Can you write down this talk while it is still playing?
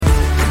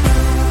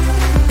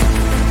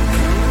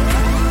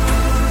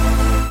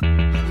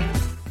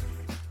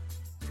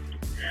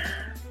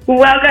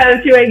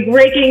Welcome to a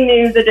breaking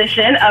news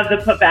edition of the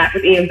Putback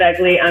with Ian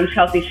Begley. I'm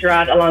Chelsea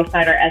Sherrod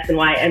alongside our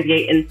SNY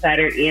NBA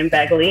insider Ian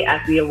Begley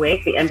as we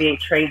await the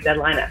NBA trade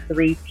deadline at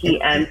 3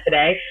 p.m.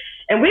 today.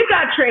 And we've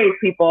got trades,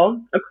 people.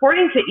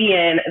 According to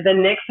Ian, the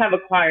Knicks have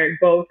acquired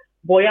both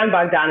Bojan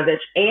Bogdanovic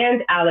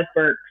and Alec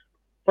Burks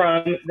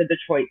from the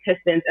Detroit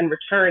Pistons. In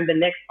return, the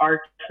Knicks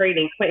are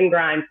trading Quentin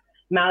Grimes,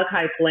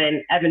 Malachi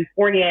Flynn, Evan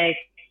Fournier,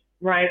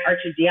 Ryan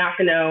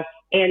Arcidiacono,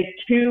 and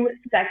 2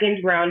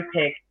 second-round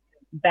picks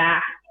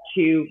back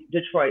to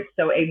Detroit.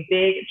 So a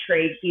big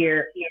trade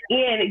here.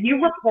 Ian,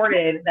 you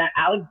reported that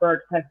Alec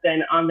Burks has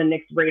been on the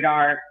Knicks'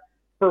 radar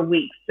for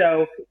weeks.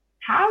 So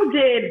how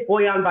did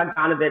Bojan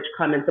Bogdanovic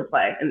come into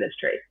play in this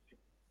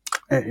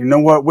trade? You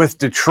know what? With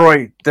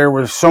Detroit, there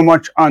was so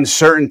much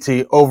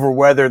uncertainty over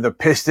whether the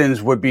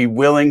Pistons would be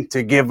willing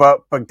to give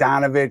up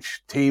Bogdanovic.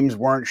 Teams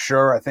weren't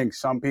sure. I think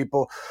some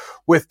people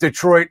with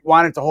Detroit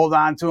wanted to hold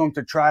on to him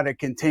to try to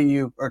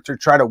continue or to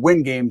try to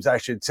win games, I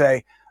should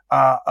say.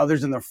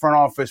 Others in the front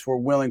office were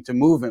willing to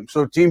move him.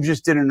 So teams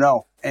just didn't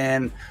know.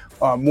 And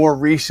more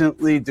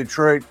recently,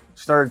 Detroit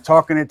started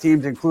talking to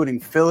teams, including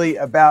Philly,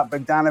 about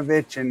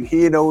Bogdanovic. And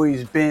he had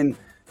always been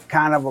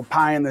kind of a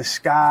pie in the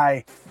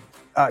sky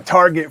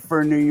target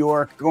for New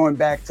York going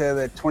back to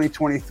the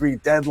 2023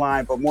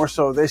 deadline, but more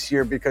so this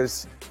year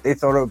because they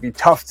thought it would be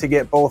tough to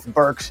get both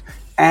Burks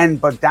and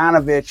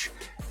Bogdanovic.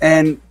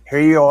 And here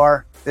you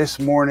are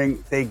this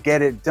morning. They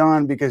get it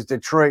done because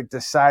Detroit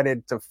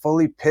decided to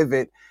fully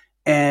pivot.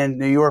 And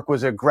New York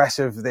was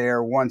aggressive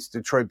there once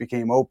Detroit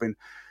became open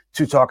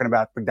to talking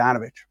about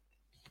Bogdanovic.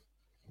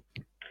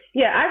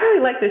 Yeah, I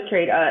really like this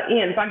trade.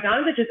 Ian,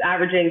 Bogdanovic is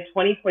averaging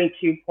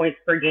 20.2 points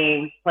per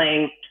game,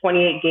 playing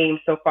 28 games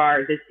so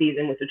far this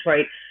season with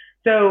Detroit.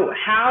 So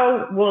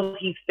how will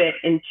he fit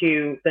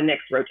into the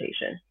Knicks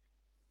rotation?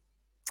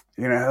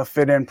 You know, he'll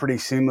fit in pretty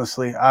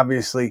seamlessly.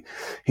 Obviously,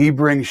 he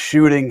brings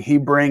shooting, he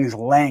brings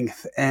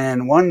length.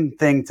 And one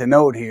thing to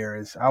note here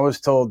is I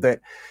was told that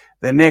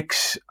the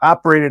Knicks are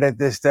operating at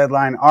this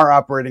deadline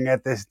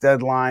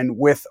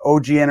with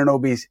OG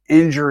Anunoby's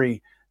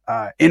injury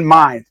in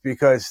mind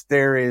because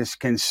there is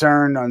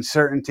concern,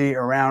 uncertainty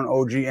around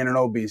OG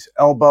Anunoby's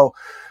elbow.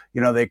 You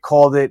know, they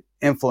called it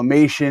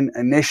inflammation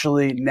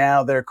initially.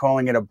 Now they're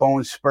calling it a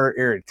bone spur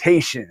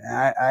irritation.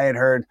 I had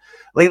heard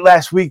late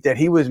last week that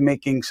he was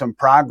making some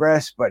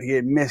progress, but he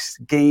had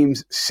missed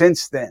games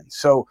since then.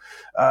 So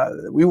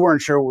we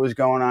weren't sure what was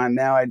going on.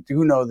 Now I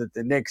do know that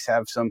the Knicks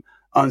have some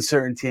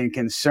uncertainty and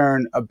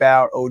concern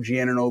about OG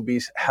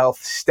Anunoby's health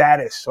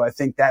status. So I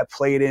think that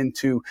played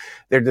into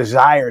their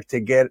desire to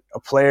get a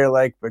player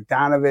like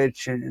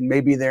Bogdanovic, and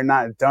maybe they're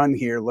not done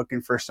here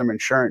looking for some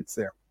insurance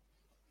there.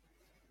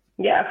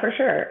 Yeah, for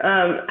sure.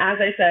 As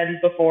I said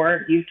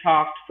before, you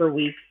talked for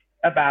weeks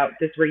about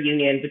this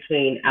reunion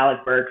between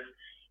Alec Burks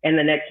and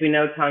the Knicks. We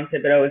know Tom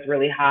Thibodeau is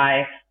really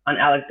high on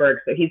Alec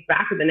Burks. So he's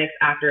back with the Knicks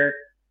after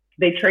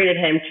they traded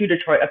him to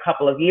Detroit a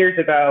couple of years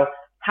ago.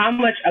 How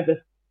much of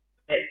the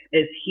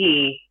is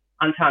he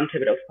on Tom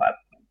Thibodeau's club?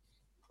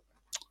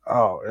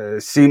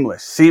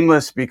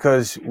 Seamless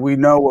because we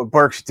know what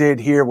Burks did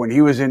here when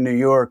he was in New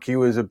York. He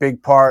was a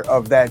big part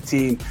of that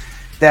team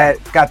that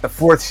got the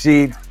 4th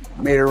seed,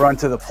 made a run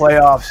to the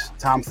playoffs.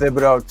 Tom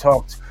Thibodeau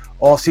talked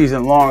all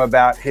season long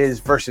about his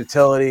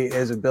versatility,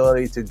 his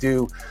ability to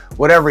do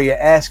whatever you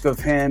ask of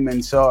him.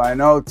 And so I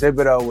know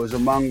Thibodeau was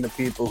among the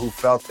people who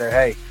felt that,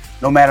 hey,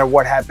 no matter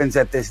what happens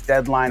at this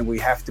deadline, we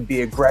have to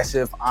be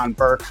aggressive on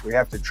Burks. We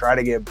have to try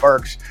to get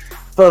Burks.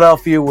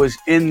 Philadelphia was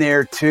in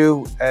there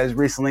too as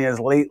recently as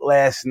late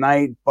last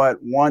night. But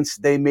once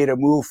they made a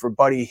move for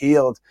Buddy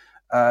Hield,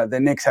 the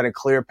Knicks had a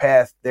clear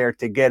path there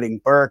to getting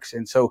Burks.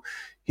 And so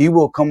he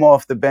will come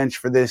off the bench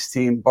for this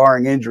team,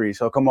 barring injuries.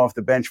 He'll come off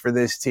the bench for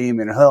this team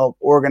and help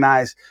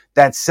organize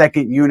that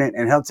second unit.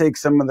 And he'll take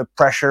some of the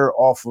pressure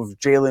off of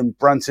Jalen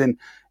Brunson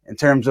in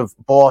terms of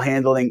ball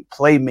handling,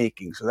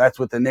 playmaking. So that's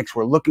what the Knicks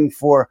were looking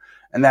for,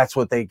 and that's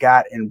what they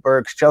got in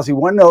Burks. Chelsea,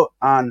 one note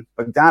on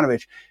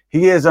Bogdanovic.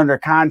 He is under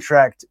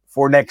contract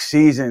for next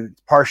season,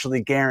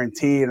 partially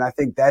guaranteed, and I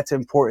think that's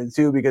important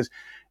too because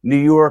New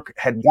York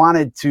had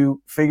wanted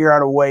to figure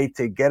out a way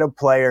to get a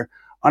player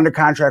under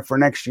contract for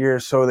next year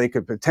so they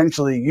could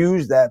potentially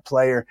use that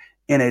player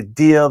in a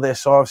deal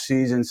this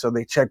offseason, so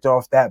they checked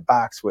off that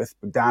box with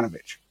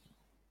Bogdanovic.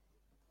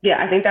 Yeah,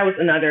 I think that was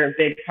another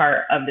big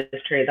part of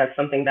this trade. That's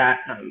something that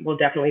will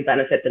definitely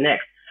benefit the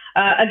Knicks.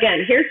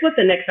 Again, here's what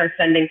the Knicks are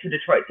sending to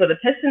Detroit. So the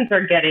Pistons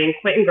are getting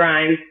Quentin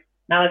Grimes,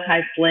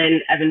 Malachi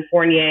Flynn, Evan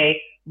Fournier,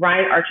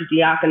 Ryan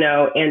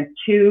Arcidiacono, and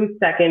 2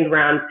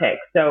 second-round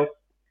picks. So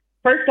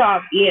first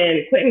off,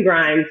 Ian, Quentin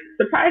Grimes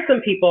surprised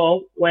some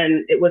people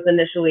when it was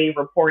initially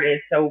reported.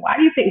 So why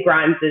do you think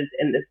Grimes is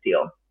in this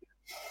deal?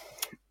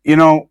 You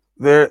know,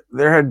 there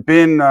had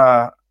been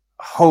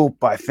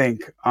hope, I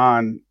think,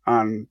 on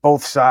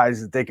both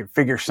sides that they could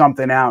figure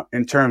something out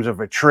in terms of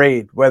a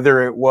trade,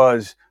 whether it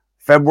was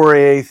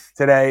February 8th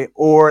today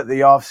or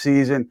the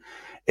offseason.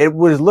 It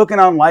was looking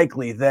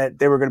unlikely that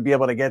they were going to be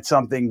able to get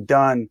something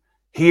done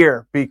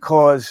here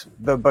because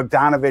the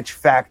Bogdanovic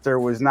factor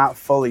was not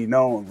fully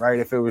known, right?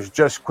 If it was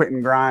just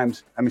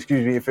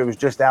if it was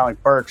just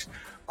Alec Burks,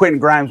 Quentin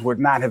Grimes would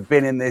not have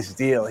been in this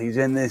deal. He's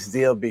in this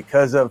deal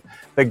because of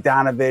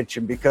Bogdanovic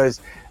and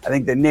because I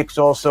think the Knicks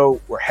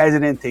also were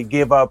hesitant to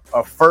give up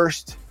a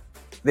first.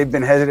 They've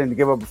been hesitant to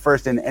give up a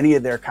first in any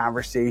of their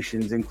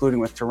conversations, including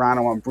with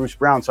Toronto on Bruce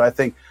Brown. So I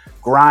think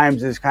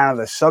Grimes is kind of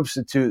the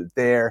substitute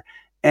there.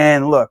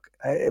 And look,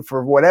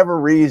 for whatever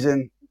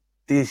reason,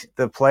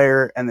 the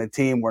player and the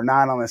team were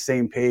not on the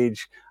same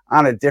page,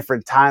 on a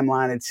different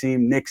timeline. It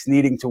seemed Knicks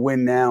needing to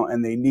win now,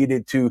 and they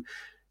needed to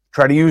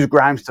try to use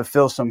Grimes to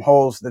fill some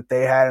holes that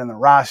they had in the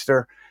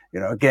roster.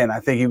 Again,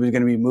 I think he was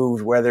going to be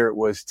moved, whether it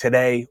was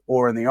today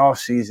or in the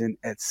offseason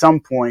at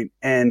some point,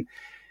 and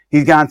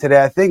he's gone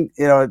today. I think,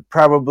 it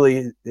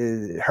probably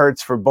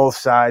hurts for both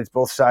sides.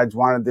 Both sides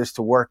wanted this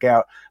to work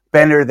out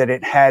better than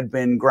it had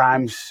been.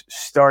 Grimes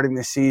starting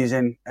the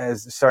season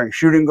as the starting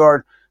shooting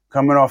guard,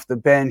 coming off the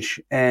bench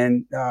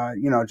and,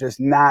 just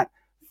not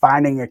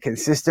finding a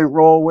consistent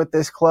role with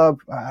this club.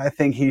 I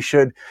think he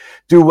should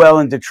do well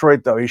in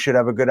Detroit, though. He should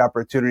have a good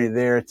opportunity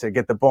there to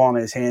get the ball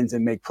in his hands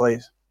and make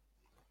plays.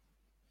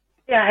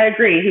 Yeah, I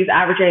agree. He's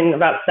averaging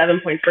about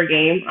 7 points per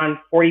game on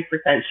 40%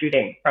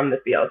 shooting from the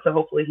field. So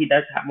hopefully he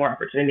does have more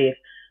opportunities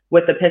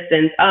with the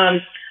Pistons.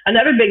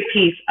 Another big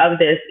piece of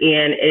this,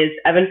 Ian, is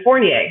Evan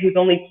Fournier, who's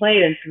only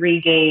played in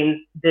 3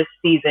 games this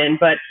season,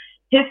 but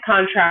his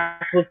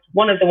contract was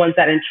one of the ones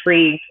that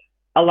intrigued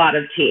a lot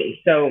of teams.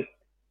 So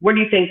where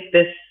do you think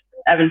this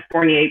Evan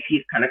Fournier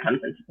piece kind of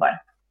comes into play?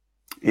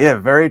 Yeah,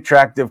 very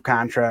attractive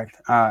contract.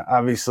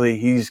 Obviously,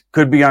 he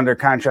could be under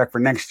contract for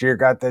next year,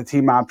 got the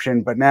team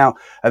option. But now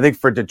I think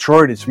for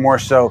Detroit, it's more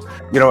so,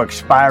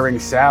 expiring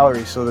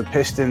salary. So the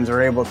Pistons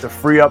are able to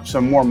free up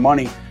some more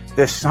money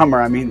this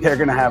summer. I mean, they're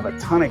going to have a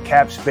ton of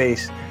cap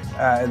space.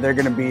 They're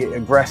going to be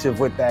aggressive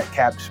with that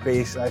cap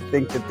space. I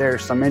think that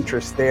there's some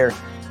interest there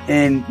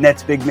in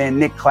Nets big man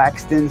Nick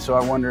Claxton. So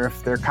I wonder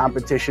if they're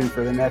competition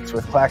for the Nets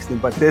with Claxton.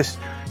 But this,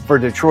 for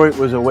Detroit,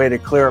 was a way to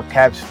clear up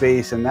cap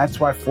space, and that's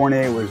why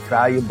Fournier was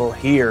valuable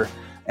here.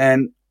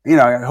 And,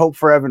 I hope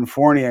for Evan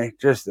Fournier,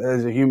 just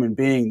as a human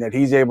being, that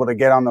he's able to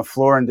get on the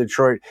floor in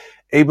Detroit,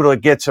 able to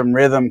get some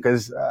rhythm,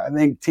 because I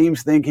think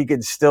teams think he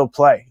could still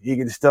play. He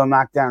could still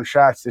knock down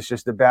shots. It's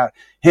just about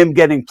him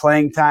getting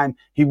playing time.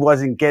 He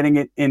wasn't getting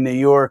it in New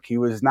York. He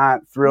was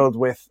not thrilled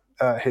with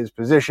his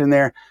position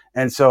there.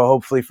 And so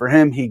hopefully for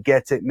him, he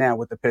gets it now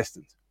with the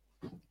Pistons.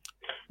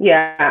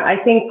 Yeah,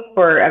 I think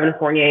for Evan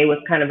Fournier, it was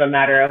kind of a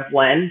matter of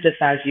when, just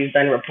as you've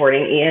been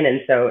reporting, Ian,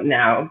 and so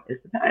now is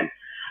the time.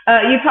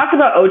 You talked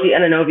about OG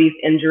Anunoby's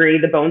injury,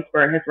 the bone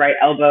spur in his right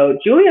elbow.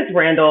 Julius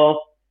Randle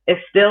is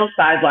still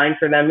sidelined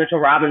for them. Mitchell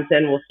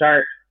Robinson will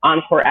start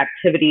on-court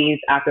activities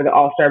after the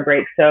All-Star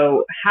break.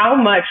 So how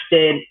much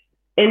did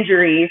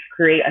injuries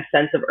create a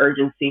sense of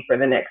urgency for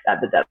the Knicks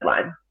at the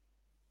deadline?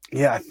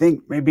 Yeah, I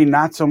think maybe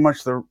not so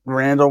much the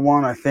Randall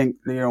one. I think,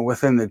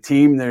 within the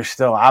team, there's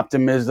still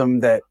optimism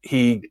that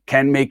he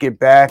can make it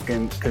back.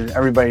 And because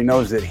everybody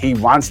knows that he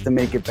wants to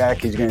make it back,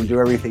 he's going to do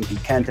everything he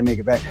can to make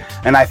it back.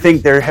 And I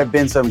think there have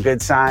been some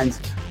good signs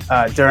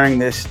during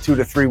this 2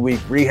 to 3 week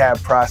rehab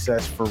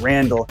process for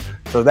Randall.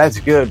 So that's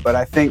good. But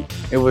I think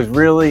it was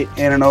really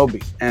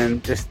Anunoby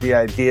and just the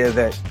idea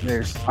that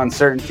there's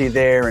uncertainty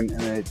there and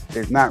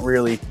there's not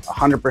really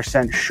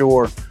 100%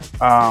 sure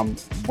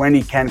when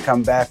he can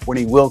come back, when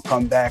he will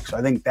come back. So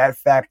I think that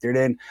factored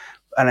in.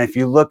 And if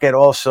you look at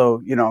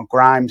also,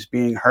 Grimes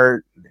being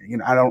hurt,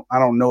 I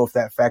don't know if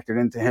that factored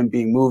into him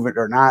being moved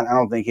or not. I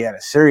don't think he had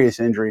a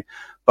serious injury,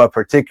 but in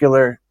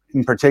particular,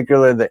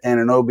 the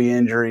Anunoby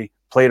injury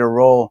played a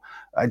role.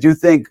 I do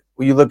think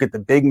when you look at the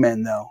big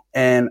men, though,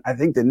 and I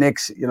think the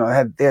Knicks,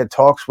 they had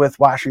talks with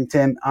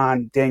Washington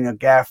on Daniel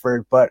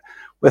Gafford, but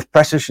with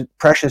Precious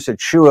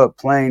Achiuwa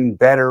playing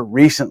better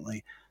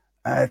recently,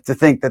 to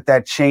think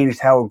that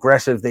changed how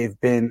aggressive they've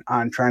been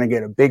on trying to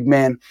get a big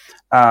man.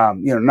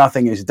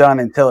 Nothing is done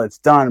until it's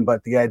done,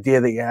 but the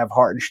idea that you have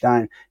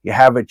Hartenstein, you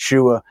have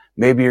Achiuwa,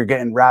 maybe you're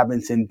getting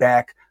Robinson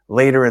back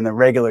later in the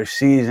regular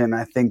season,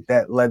 I think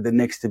that led the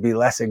Knicks to be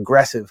less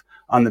aggressive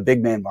on the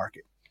big man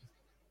market.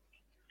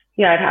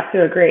 Yeah, I'd have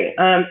to agree.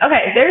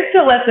 Okay, there's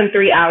still less than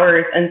 3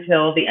 hours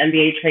until the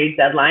NBA trade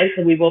deadline,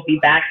 so we will be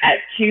back at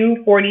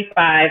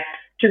 2:45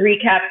 to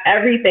recap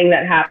everything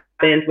that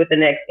happened with the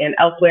Knicks and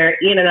elsewhere.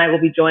 Ian and I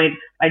will be joined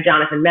by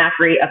Jonathan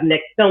Macri of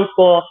Knicks Film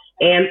School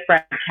and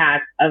Fred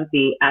Katz of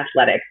The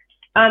Athletic.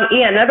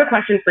 Ian, another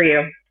question for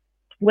you.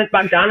 With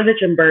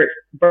Bogdanovic and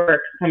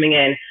Burks coming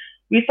in,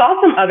 we saw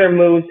some other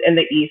moves in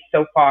the East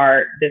so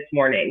far this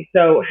morning.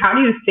 So how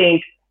do you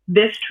think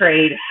this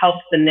trade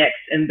helps the Knicks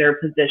in their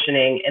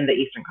positioning in the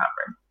Eastern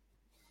Conference?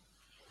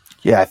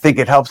 Yeah, I think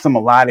it helps them a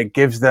lot. It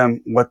gives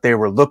them what they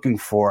were looking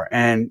for.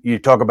 And you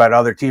talk about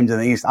other teams in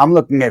the East. I'm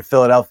looking at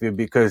Philadelphia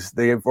because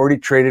they've already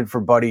traded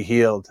for Buddy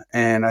Hield.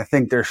 And I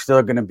think they're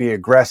still going to be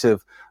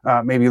aggressive,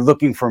 maybe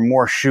looking for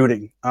more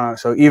shooting.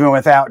 So even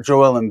without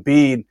Joel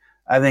Embiid,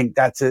 I think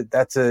that's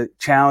a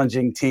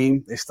challenging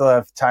team. They still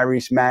have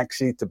Tyrese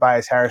Maxey,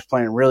 Tobias Harris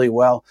playing really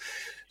well.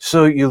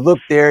 So you look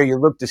there, you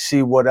look to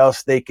see what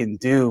else they can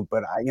do.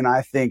 But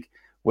I think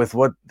with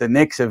what the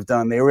Knicks have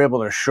done, they were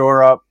able to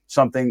shore up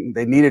something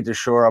they needed to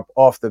shore up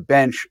off the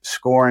bench,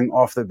 scoring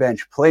off the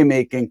bench,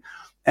 playmaking.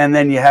 And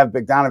then you have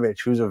Bogdanovic,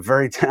 who's a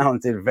very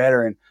talented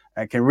veteran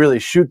and can really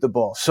shoot the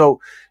ball.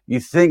 So you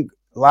think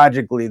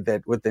logically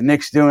that with the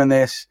Knicks doing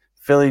this,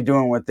 Philly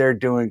doing what they're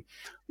doing,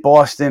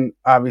 Boston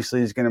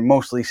obviously is going to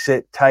mostly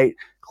sit tight.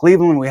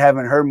 Cleveland, we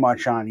haven't heard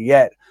much on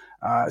yet.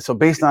 So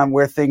based on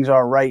where things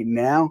are right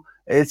now,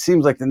 it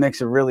seems like the Knicks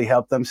have really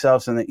helped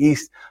themselves in the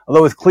East.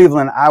 Although with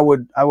Cleveland, I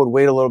would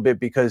wait a little bit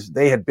because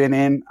they had been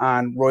in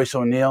on Royce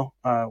O'Neal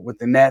with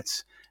the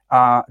Nets.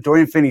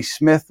 Dorian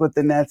Finney-Smith with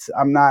the Nets,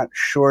 I'm not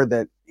sure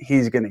that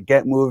he's going to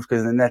get moved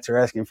because the Nets are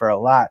asking for a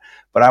lot.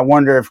 But I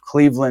wonder if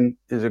Cleveland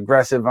is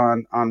aggressive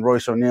on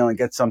Royce O'Neal and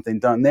gets something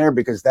done there,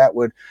 because that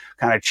would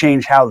kind of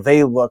change how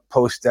they look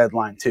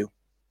post-deadline too.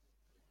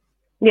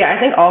 Yeah, I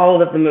think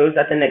all of the moves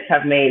that the Knicks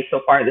have made so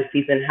far this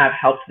season have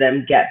helped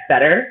them get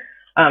better.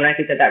 And I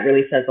think that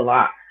really says a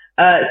lot.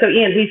 So,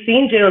 Ian, we've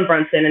seen Jalen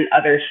Brunson and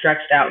others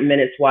stretched out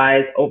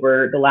minutes-wise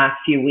over the last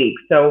few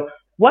weeks. So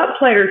what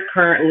players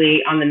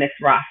currently on the Knicks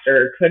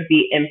roster could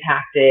be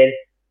impacted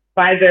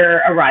by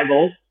their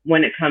arrivals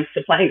when it comes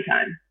to playing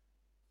time?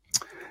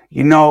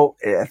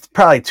 It's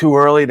probably too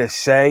early to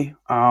say.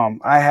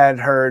 I had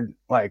heard,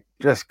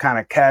 just kind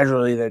of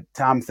casually, that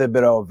Tom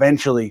Thibodeau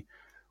eventually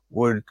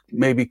would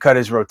maybe cut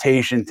his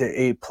rotation to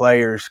 8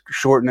 players,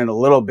 shorten it a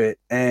little bit.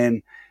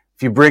 And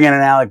if you bring in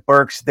an Alec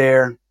Burks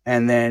there,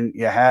 and then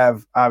you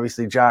have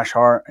obviously Josh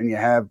Hart and you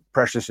have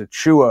Precious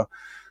Achiuwa,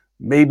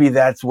 maybe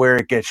that's where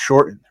it gets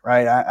shortened,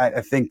 right? I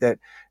think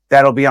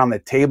that'll be on the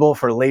table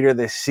for later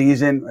this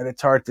season, but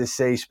it's hard to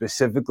say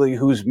specifically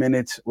whose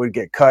minutes would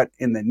get cut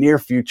in the near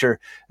future,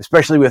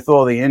 especially with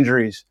all the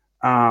injuries.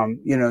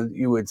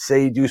 You would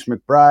say Deuce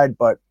McBride,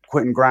 but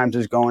Quentin Grimes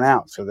is going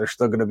out, so there's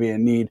still going to be a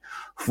need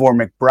for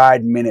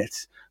McBride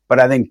minutes. But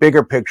I think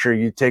bigger picture,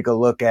 you take a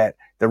look at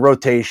the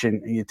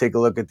rotation and you take a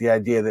look at the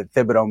idea that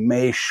Thibodeau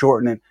may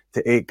shorten it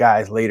to 8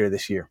 guys later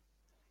this year.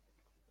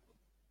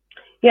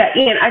 Yeah,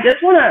 Ian, I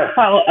just want to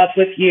follow up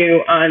with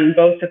you on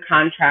both the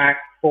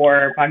contracts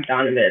for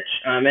Bogdanovic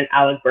and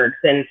Alec Burks.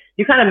 And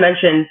you kind of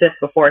mentioned this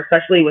before,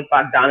 especially with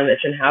Bogdanovic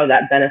and how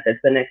that benefits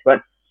the Knicks.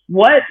 But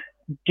what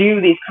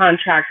do these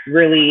contracts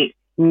really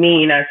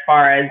mean as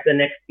far as the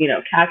Knicks,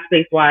 cap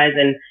space wise,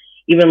 and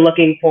even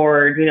looking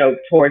forward,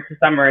 towards the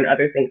summer and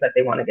other things that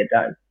they want to get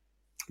done?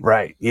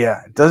 Right.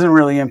 Yeah. It doesn't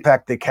really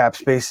impact the cap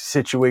space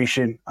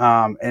situation.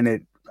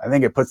 And I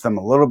think it puts them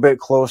a little bit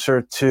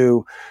closer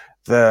to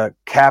the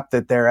cap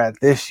that they're at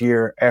this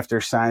year after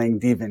signing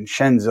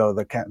DiVincenzo,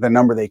 the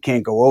number they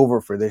can't go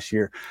over for this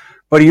year.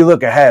 But you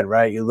look ahead,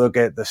 right? You look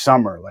at the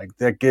summer,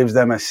 that gives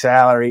them a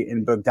salary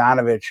in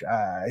Bogdanovic.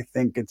 I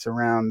think it's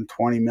around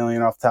 $20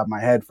 million off the top of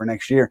my head for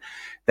next year.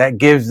 That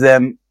gives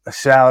them a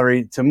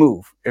salary to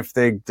move if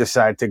they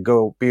decide to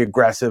go be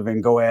aggressive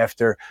and go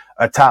after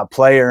a top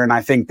player. And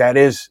I think that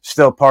is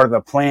still part of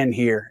the plan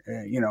here.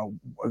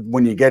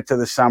 When you get to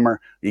the summer,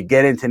 you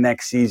get into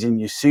next season,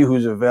 you see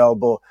who's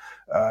available,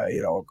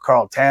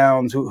 Karl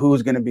Towns,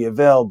 who's going to be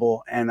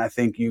available. And I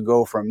think you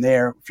go from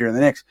there if you're in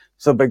the Knicks.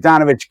 So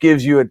Bogdanovic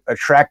gives you an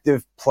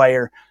attractive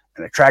player,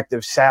 an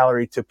attractive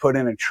salary to put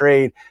in a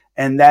trade.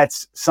 And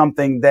that's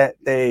something that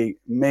they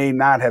may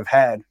not have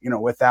had,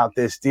 without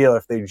this deal.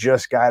 If they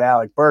just got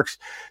Alec Burks,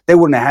 they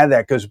wouldn't have had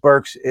that, because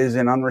Burks is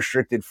an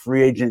unrestricted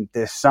free agent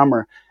this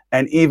summer.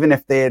 And even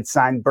if they had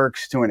signed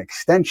Burks to an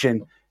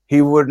extension,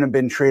 he wouldn't have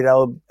been trade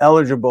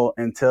eligible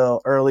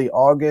until early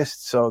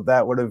August. So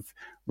that would have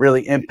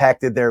really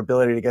impacted their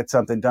ability to get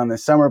something done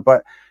this summer.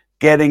 But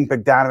getting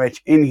Bogdanovic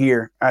in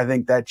here, I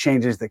think that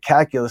changes the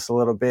calculus a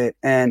little bit.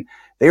 And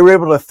they were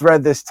able to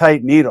thread this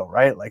tight needle,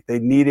 right? They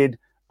needed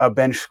a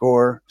bench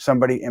scorer,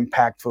 somebody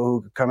impactful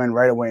who could come in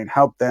right away and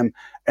help them.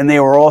 And they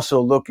were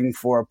also looking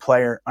for a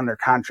player under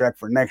contract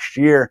for next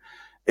year.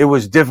 It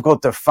was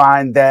difficult to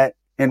find that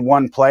in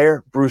one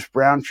player. Bruce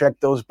Brown checked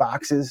those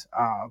boxes.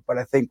 But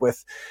I think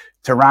with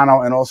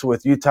Toronto and also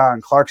with Utah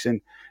and Clarkson,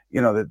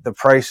 the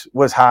price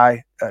was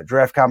high,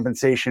 draft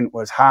compensation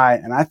was high.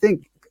 And I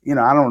think,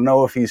 I don't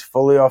know if he's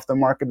fully off the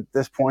market at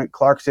this point,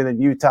 Clarkson and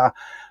Utah,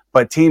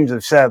 but teams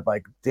have said,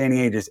 Danny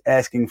Ainge is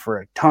asking for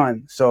a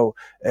ton. So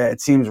it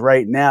seems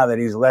right now that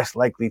he's less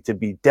likely to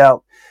be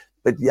dealt.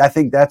 But I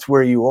think that's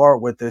where you are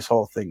with this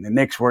whole thing. The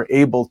Knicks were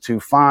able to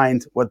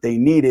find what they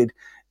needed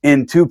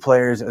in 2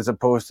 players as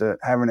opposed to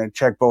having to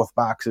check both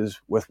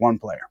boxes with 1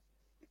 player.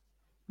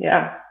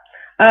 Yeah.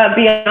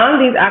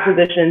 Beyond these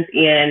acquisitions,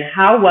 Ian,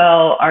 how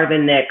well are the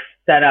Knicks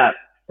set up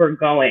for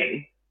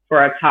going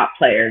for a top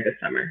player this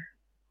summer?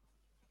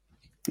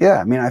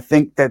 Yeah, I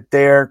think that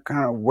they're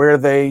kind of where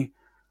they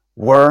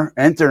were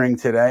entering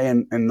today.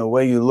 And the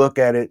way you look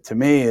at it, to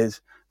me,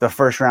 is the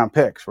first-round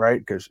picks, right?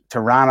 Because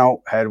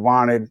Toronto had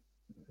wanted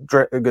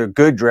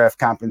good draft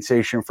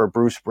compensation for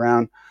Bruce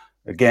Brown.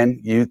 Again,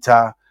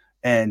 Utah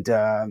and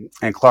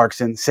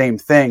Clarkson, same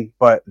thing.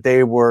 But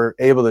they were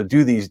able to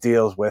do these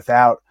deals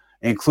without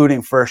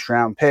including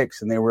first-round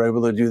picks, and they were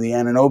able to do the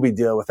Anunoby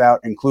deal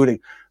without including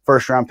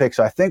first-round picks.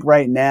 So I think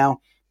right now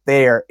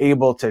they are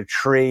able to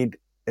trade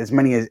as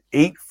many as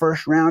 8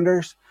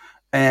 first-rounders,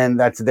 and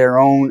that's their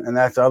own, and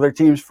that's other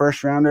teams'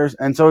 first-rounders.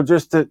 And so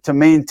just to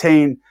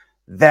maintain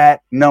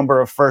that number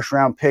of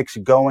first-round picks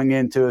going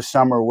into a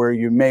summer where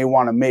you may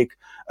want to make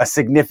a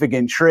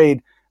significant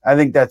trade, I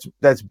think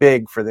that's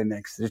big for the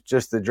Knicks. It's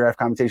just the draft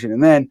competition.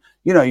 And then,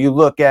 you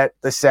look at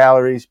the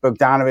salaries.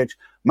 Bogdanovic,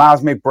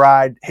 Miles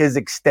McBride, his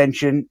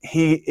extension,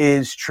 he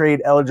is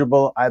trade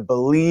eligible, I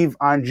believe,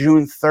 on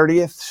June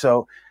 30th.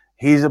 So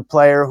he's a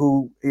player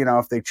who,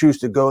 if they choose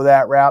to go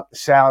that route, the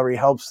salary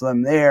helps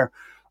them there.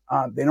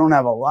 They don't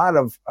have a lot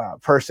of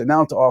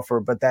personnel to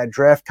offer, but that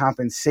draft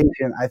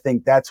compensation, I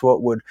think that's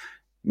what would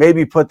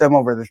maybe put them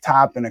over the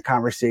top in a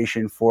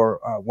conversation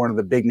for one of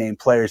the big name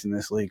players in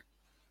this league.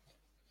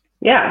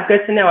 Yeah,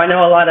 good to know. I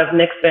know a lot of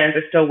Knicks fans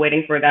are still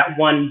waiting for that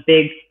one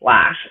big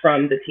splash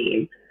from the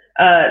team.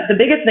 The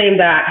biggest name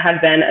that has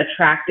been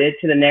attracted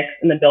to the Knicks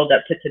in the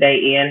build-up to today,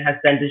 Ian, has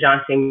been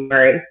Dejounte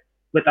Murray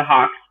with the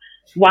Hawks.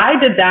 Why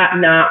did that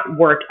not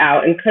work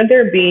out? And could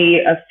there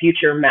be a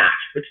future match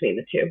between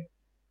the two?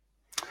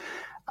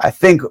 I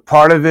think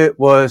part of it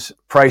was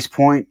price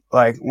point.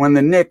 Like when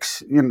the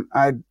Knicks,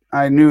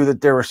 I knew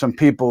that there were some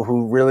people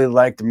who really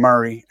liked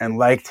Murray and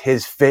liked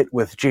his fit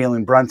with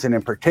Jalen Brunson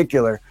in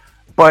particular.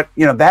 But,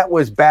 that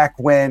was back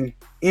when,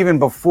 even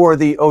before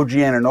the OG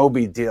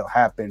Anunoby deal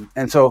happened.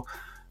 And so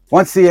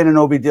once the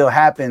Anunoby deal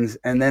happens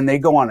and then they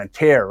go on a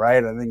tear,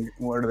 right? I think,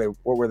 what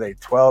were they,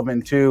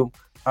 12-2,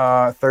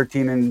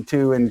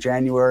 13-2 in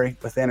January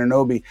with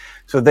Anunoby.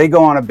 So they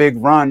go on a big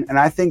run. And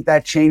I think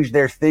that changed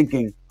their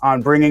thinking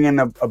on bringing in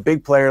a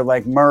big player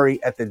like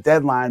Murray at the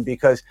deadline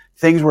because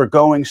things were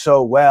going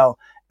so well.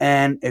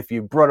 And if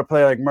you brought a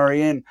player like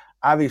Murray in,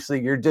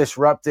 obviously you're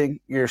disrupting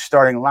your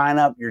starting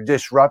lineup, you're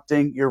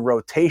disrupting your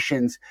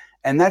rotations,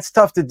 and that's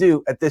tough to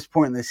do at this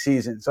point in the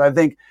season. So I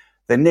think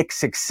the Knicks'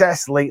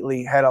 success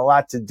lately had a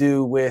lot to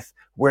do with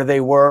where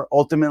they were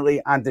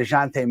ultimately on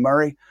Dejounte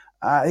Murray.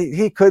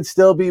 He could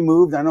still be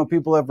moved. I know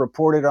people have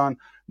reported on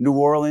New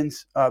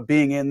Orleans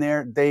being in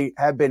there. They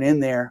have been in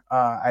there.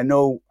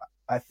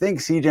 I think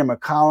CJ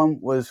McCollum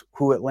was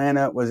who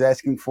Atlanta was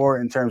asking for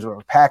in terms of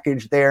a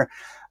package there.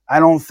 I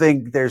don't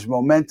think there's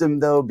momentum,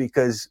 though,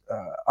 because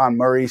on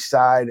Murray's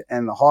side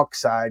and the Hawks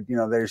side,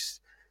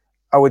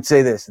 I would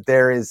say this,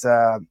 there is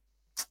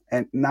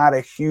not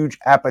a huge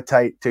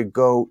appetite to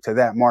go to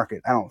that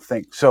market, I don't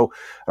think. So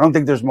I don't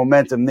think there's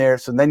momentum there.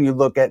 So then you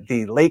look at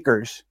the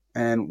Lakers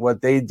and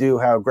what they do,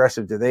 how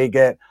aggressive do they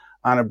get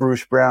on a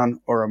Bruce Brown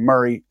or a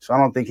Murray. So I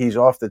don't think he's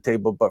off the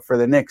table. But for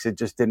the Knicks, it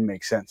just didn't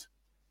make sense.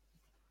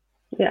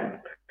 Yeah.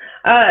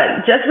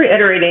 Just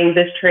reiterating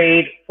this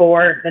trade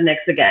for the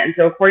Knicks again.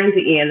 So according to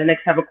Ian, the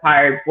Knicks have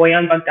acquired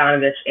Bojan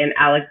Bogdanovic and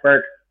Alec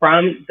Burks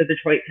from the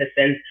Detroit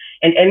Pistons.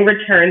 And in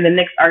return, the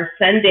Knicks are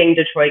sending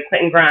Detroit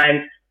Quentin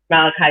Grimes,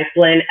 Malachi,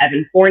 Flynn,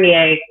 Evan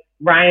Fournier,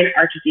 Ryan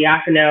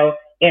Arcidiacono,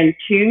 and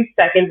 2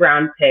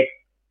 second-round picks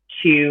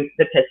to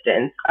the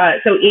Pistons.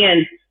 So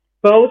Ian,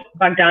 both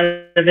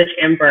Bogdanovic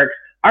and Burks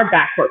are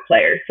backcourt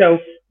players. So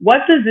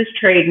what does this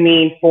trade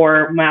mean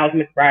for Miles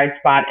McBride's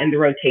spot in the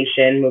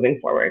rotation moving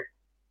forward?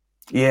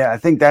 Yeah, I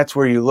think that's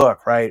where you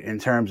look, right, in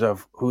terms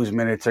of whose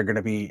minutes are going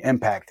to be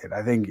impacted.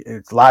 I think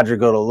it's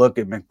logical to look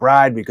at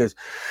McBride because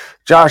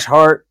Josh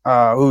Hart,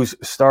 who's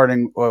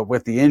starting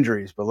with the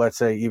injuries, but let's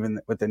say even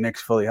with the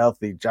Knicks fully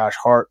healthy, Josh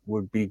Hart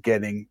would be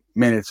getting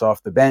minutes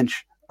off the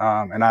bench.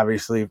 And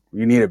obviously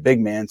you need a big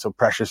man, so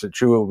Precious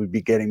Achiuwa would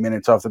be getting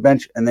minutes off the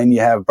bench. And then you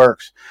have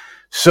Burks.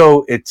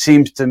 So it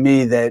seems to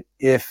me that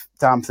if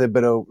Tom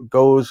Thibodeau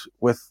goes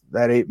with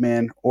that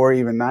 8-man or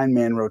even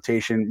 9-man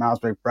rotation, Miles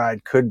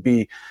McBride could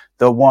be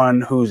the one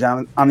who's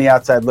on the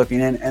outside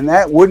looking in. And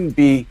that wouldn't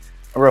be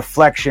a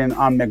reflection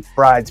on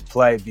McBride's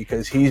play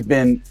because he's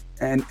been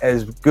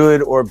as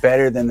good or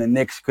better than the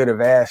Knicks could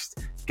have asked,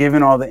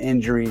 given all the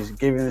injuries,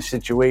 given the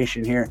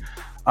situation here.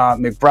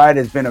 McBride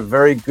has been a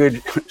very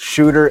good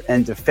shooter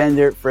and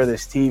defender for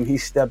this team. He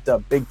stepped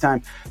up big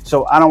time.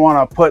 So I don't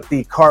want to put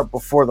the cart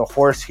before the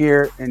horse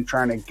here and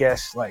trying to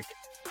guess like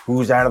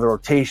who's out of the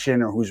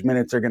rotation or whose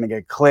minutes are going to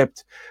get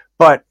clipped.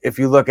 But if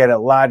you look at it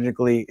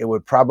logically, it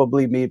would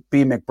probably be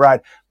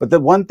McBride. But the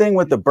one thing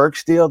with the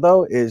Burks deal,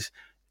 though, is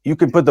you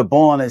can put the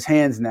ball in his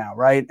hands now,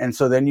 right? And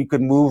so then you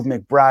could move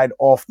McBride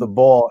off the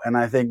ball. And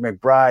I think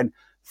McBride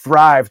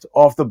thrived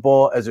off the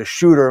ball as a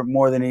shooter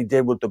more than he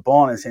did with the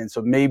ball in his hand.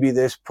 So maybe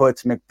this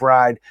puts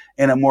McBride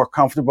in a more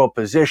comfortable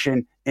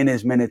position in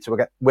his minutes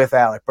with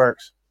Alec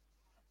Burks.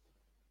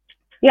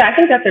 Yeah, I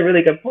think that's a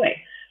really good point.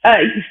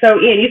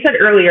 So, Ian, you said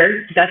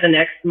earlier that the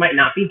Knicks might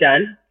not be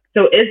done.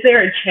 So is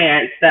there a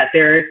chance that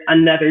there's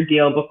another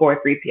deal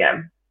before 3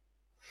 p.m.?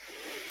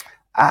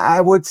 I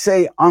would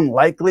say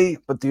unlikely,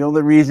 but the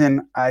only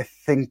reason I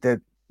think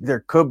that there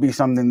could be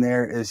something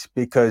there is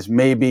because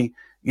maybe,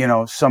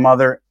 some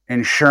other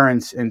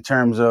insurance in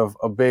terms of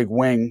a big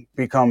wing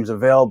becomes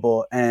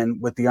available.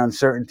 And with the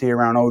uncertainty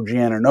around OG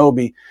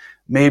Anunoby,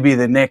 maybe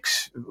the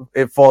Knicks,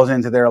 it falls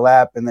into their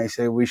lap and they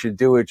say we should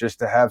do it just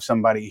to have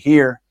somebody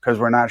here because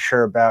we're not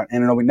sure about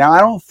Anunoby. Now, I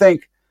don't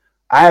think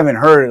I haven't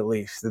heard at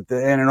least that the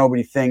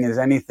Anunoby thing is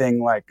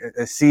anything like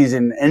a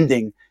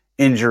season-ending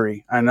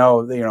injury. I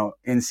know,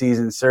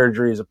 in-season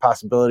surgery is a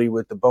possibility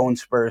with the bone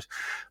spurs,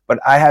 but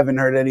I haven't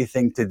heard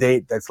anything to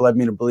date that's led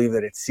me to believe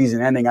that it's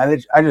season-ending.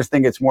 I just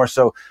think it's more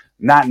so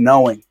not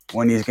knowing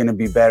when he's going to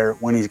be better,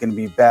 when he's going to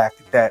be back,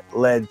 that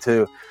led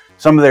to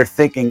some of their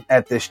thinking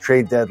at this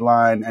trade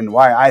deadline, and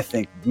why I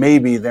think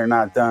maybe they're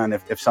not done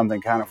if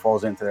something kind of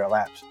falls into their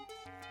laps.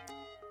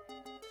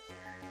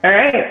 All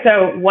right,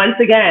 so once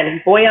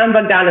again, Bojan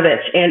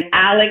Bogdanovic and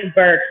Alec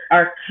Burks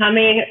are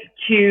coming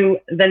to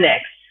the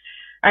Knicks.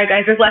 All right,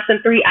 guys, there's less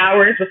than 3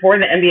 hours before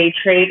the NBA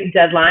trade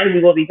deadline.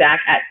 We will be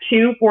back at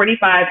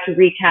 2:45 to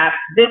recap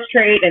this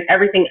trade and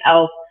everything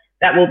else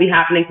that will be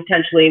happening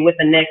potentially with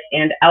the Knicks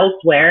and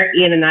elsewhere.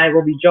 Ian and I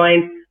will be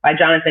joined by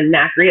Jonathan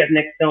Macri of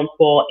Knicks Film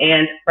School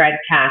and Fred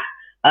Cass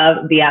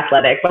of The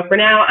Athletic. But for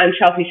now, I'm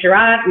Chelsea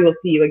Sherrod. We will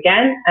see you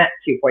again at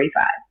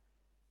 2:45.